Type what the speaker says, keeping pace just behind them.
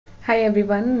Hi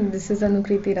everyone, this is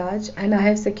Anukriti Raj and I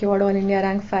have secured All India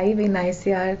Rank 5 in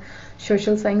ICAR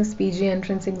Social Science PG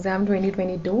Entrance Exam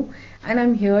 2022 and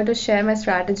I'm here to share my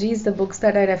strategies, the books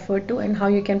that I refer to and how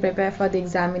you can prepare for the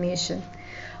examination.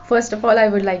 First of all, I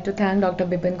would like to thank Dr.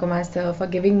 Bipin Kumar sir for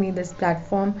giving me this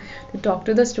platform to talk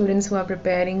to the students who are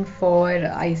preparing for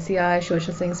ICAR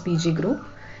Social Science PG group.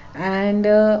 And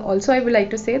also I would like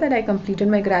to say that I completed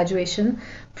my graduation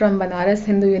from Banaras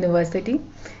Hindu University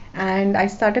and I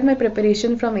started my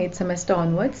preparation from 8th semester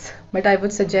onwards, but I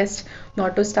would suggest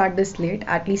not to start this late,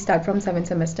 at least start from 7th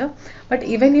semester. But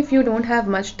even if you don't have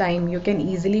much time, you can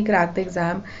easily crack the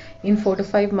exam in 4 to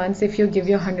 5 months if you give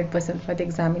your 100% for the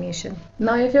examination.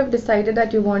 Now if you have decided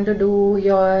that you want to do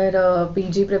your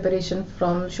PG preparation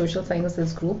from social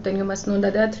sciences group, then you must know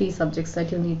that there are 3 subjects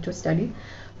that you need to study.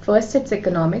 First, it's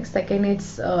economics, second,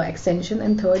 it's extension,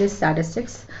 and third is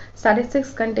statistics.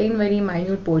 Statistics contain very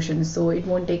minute portions, so it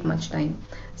won't take much time.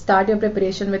 Start your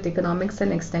preparation with economics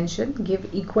and extension. Give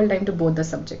equal time to both the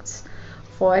subjects.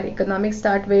 For economics,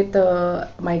 start with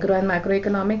micro and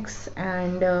macroeconomics,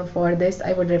 and for this,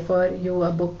 I would refer you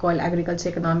a book called Agriculture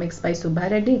Economics by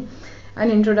Reddy, and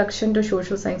Introduction to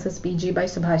Social Sciences PG by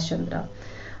Subhash Chandra.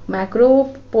 Macro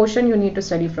portion you need to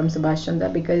study from Subhash Chandra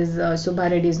because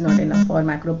Reddy is not enough for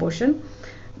macro portion.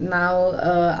 Now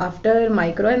after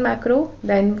micro and macro,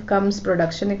 then comes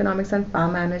production economics and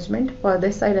farm management. For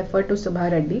this I refer to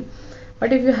Reddy.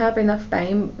 But if you have enough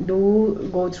time, do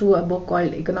go through a book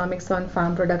called Economics on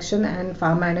Farm Production and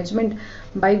Farm Management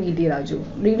by V.T.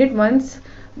 Raju. Read it once,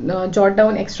 jot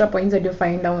down extra points that you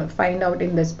find out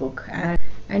in this book,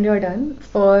 and you're done.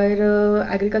 For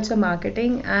agriculture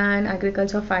marketing and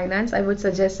agriculture finance, I would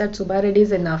suggest that Reddy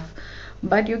is enough.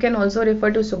 But you can also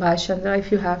refer to Subhash Chandra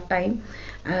if you have time.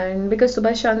 And because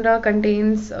Subhash Chandra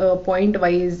contains point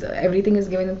wise, everything is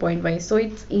given in point wise, so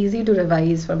it's easy to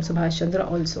revise from Subhash Chandra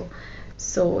also.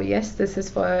 So yes, this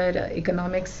is for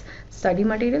economics study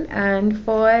material. And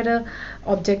for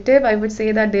objective, I would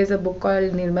say that there's a book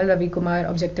called Nirmal Ravi Kumar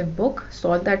objective book.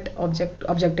 Solve that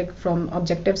objectives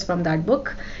from that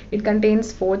book. It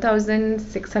contains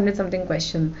 4,600 something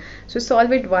question. So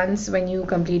solve it once when you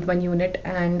complete one unit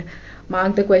and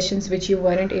mark the questions which you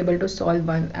weren't able to solve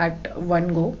at one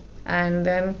go, and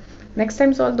then next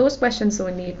time solve those questions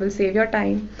only. It will save your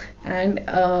time, and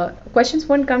questions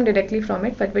won't come directly from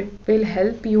it, but it will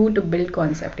help you to build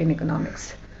concept in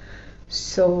economics.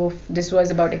 So this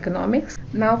was about economics.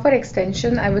 Now for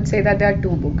extension, I would say that there are 2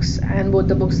 books and both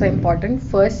the books are important.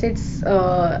 First, it's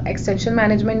Extension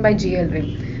Management by G.L.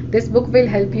 Rim. This book will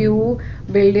help you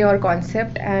build your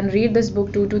concept, and read this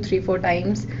book 2 to 3 4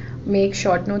 times. Make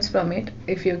short notes from it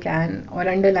if you can, or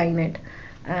underline it.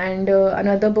 And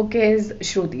another book is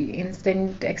Shruti,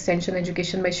 Instant Extension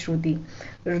Education by Shruti.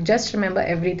 Just remember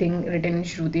everything written in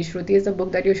Shruti. Shruti is a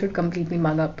book that you should completely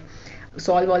mug up.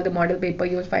 Solve all the model paper.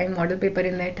 You will find model paper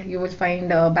in it. You will find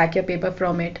back your paper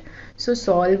from it. So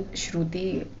solve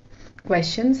Shruti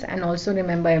questions and also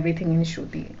remember everything in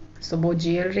Shruti. So both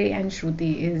GLRA and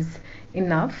Shruti is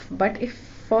enough. But if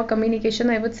for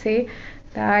communication, I would say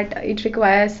that it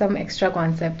requires some extra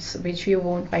concepts which you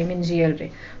won't find in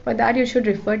GLRA. For that, you should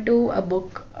refer to a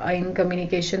book in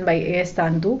communication by A.S.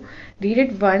 Tandhu. Read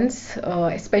it once,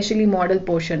 especially model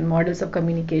portion, models of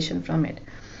communication from it,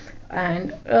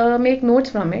 and make notes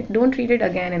from it. Don't read it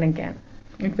again and again.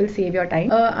 It will save your time.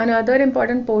 Another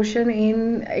important portion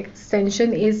in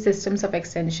extension is systems of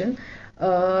extension,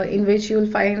 in which you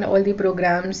will find all the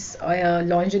programs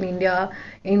launched in India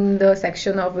in the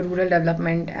section of rural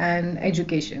development and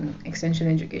education, extension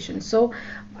education. So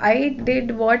I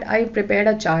did what I prepared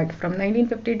a chart from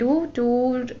 1952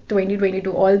 to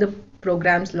 2022, all the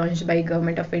programs launched by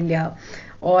Government of India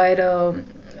or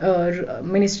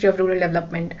Ministry of Rural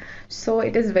Development. So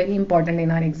it is very important in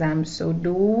our exams. So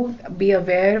do be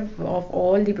aware of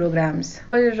all the programs.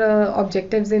 For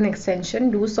objectives in extension,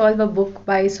 do solve a book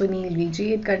by Sunil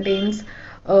VG. It contains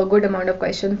a good amount of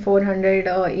questions, 400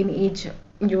 in each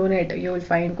unit. You will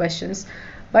find questions.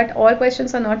 But all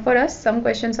questions are not for us. Some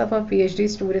questions are for PhD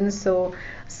students. So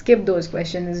skip those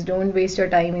questions. Don't waste your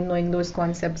time in knowing those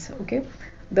concepts. Okay.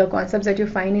 The concepts that you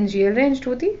find in GLRA and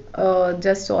Shruti,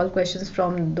 just solve questions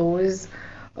from those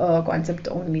concepts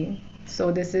only.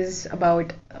 So this is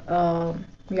about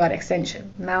your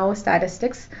extension. Now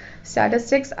statistics.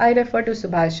 Statistics, I refer to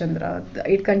Subhash Chandra.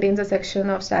 It contains a section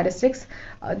of statistics.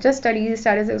 Just study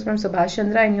statistics from Subhash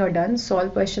Chandra and you're done.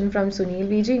 Solve question from Sunil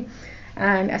VG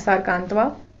and S.R.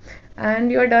 Kantwa,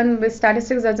 and you're done with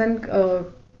statistics. Doesn't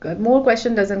more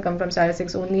question doesn't come from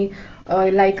statistics. Only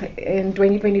like in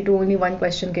 2022 only 1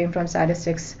 question came from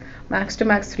statistics. Max to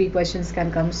max 3 questions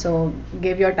can come, so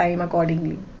give your time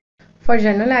accordingly. For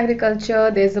general agriculture,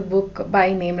 there's a book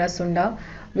by Nemra Sunda,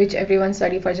 which everyone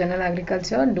study for general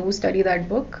agriculture. Do study that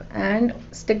book and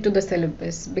stick to the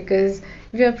syllabus, because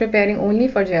if you are preparing only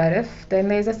for JRF, then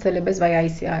there's a syllabus by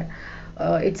ICR.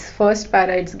 It's first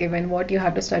para it's given what you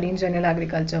have to study in general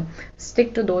agriculture.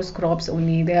 Stick to those crops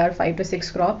only. There are 5 to 6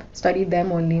 crop. Study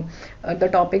them only. The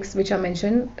topics which are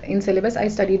mentioned in syllabus, I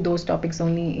studied those topics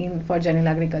only in for general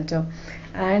agriculture.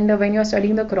 And when you're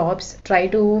studying the crops, try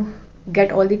to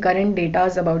get all the current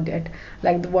datas about it,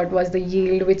 like what was the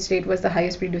yield, which state was the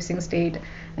highest producing state,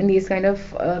 and these kind of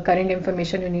current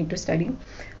information you need to study.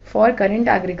 For current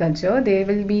agriculture, there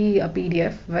will be a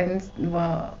PDF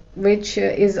which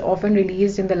is often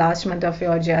released in the last month of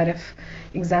your JRF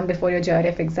exam, before your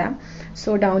JRF exam.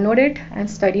 So download it and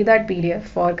study that PDF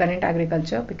for current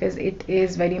agriculture, because it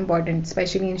is very important,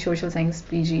 especially in social science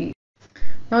PG.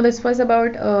 Now this was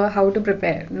about how to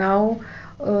prepare. Now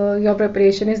your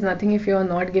preparation is nothing if you are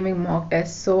not giving mock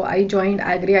tests. So I joined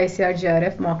Agri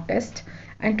ICAR-JRF mock test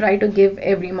and try to give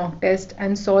every mock test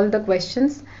and solve the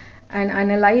questions and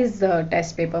analyze the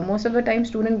test paper. Most of the time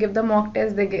students give the mock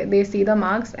test, they see the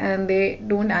marks and they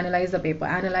don't analyze the paper.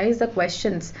 Analyze the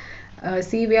questions.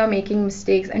 See we are making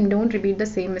mistakes and don't repeat the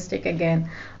same mistake again.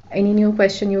 Any new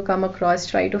question you come across,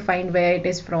 try to find where it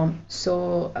is from.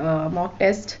 So mock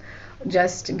test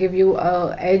just give you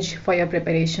a edge for your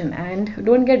preparation, and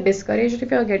don't get discouraged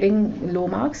if you're getting low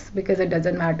marks, because it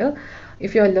doesn't matter.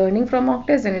 If you're learning from mock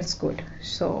test, then it's good.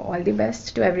 So all the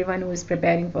best to everyone who is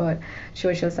preparing for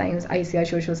social science ICR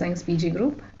social science PG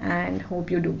group, and hope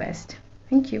you do best.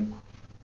 Thank you.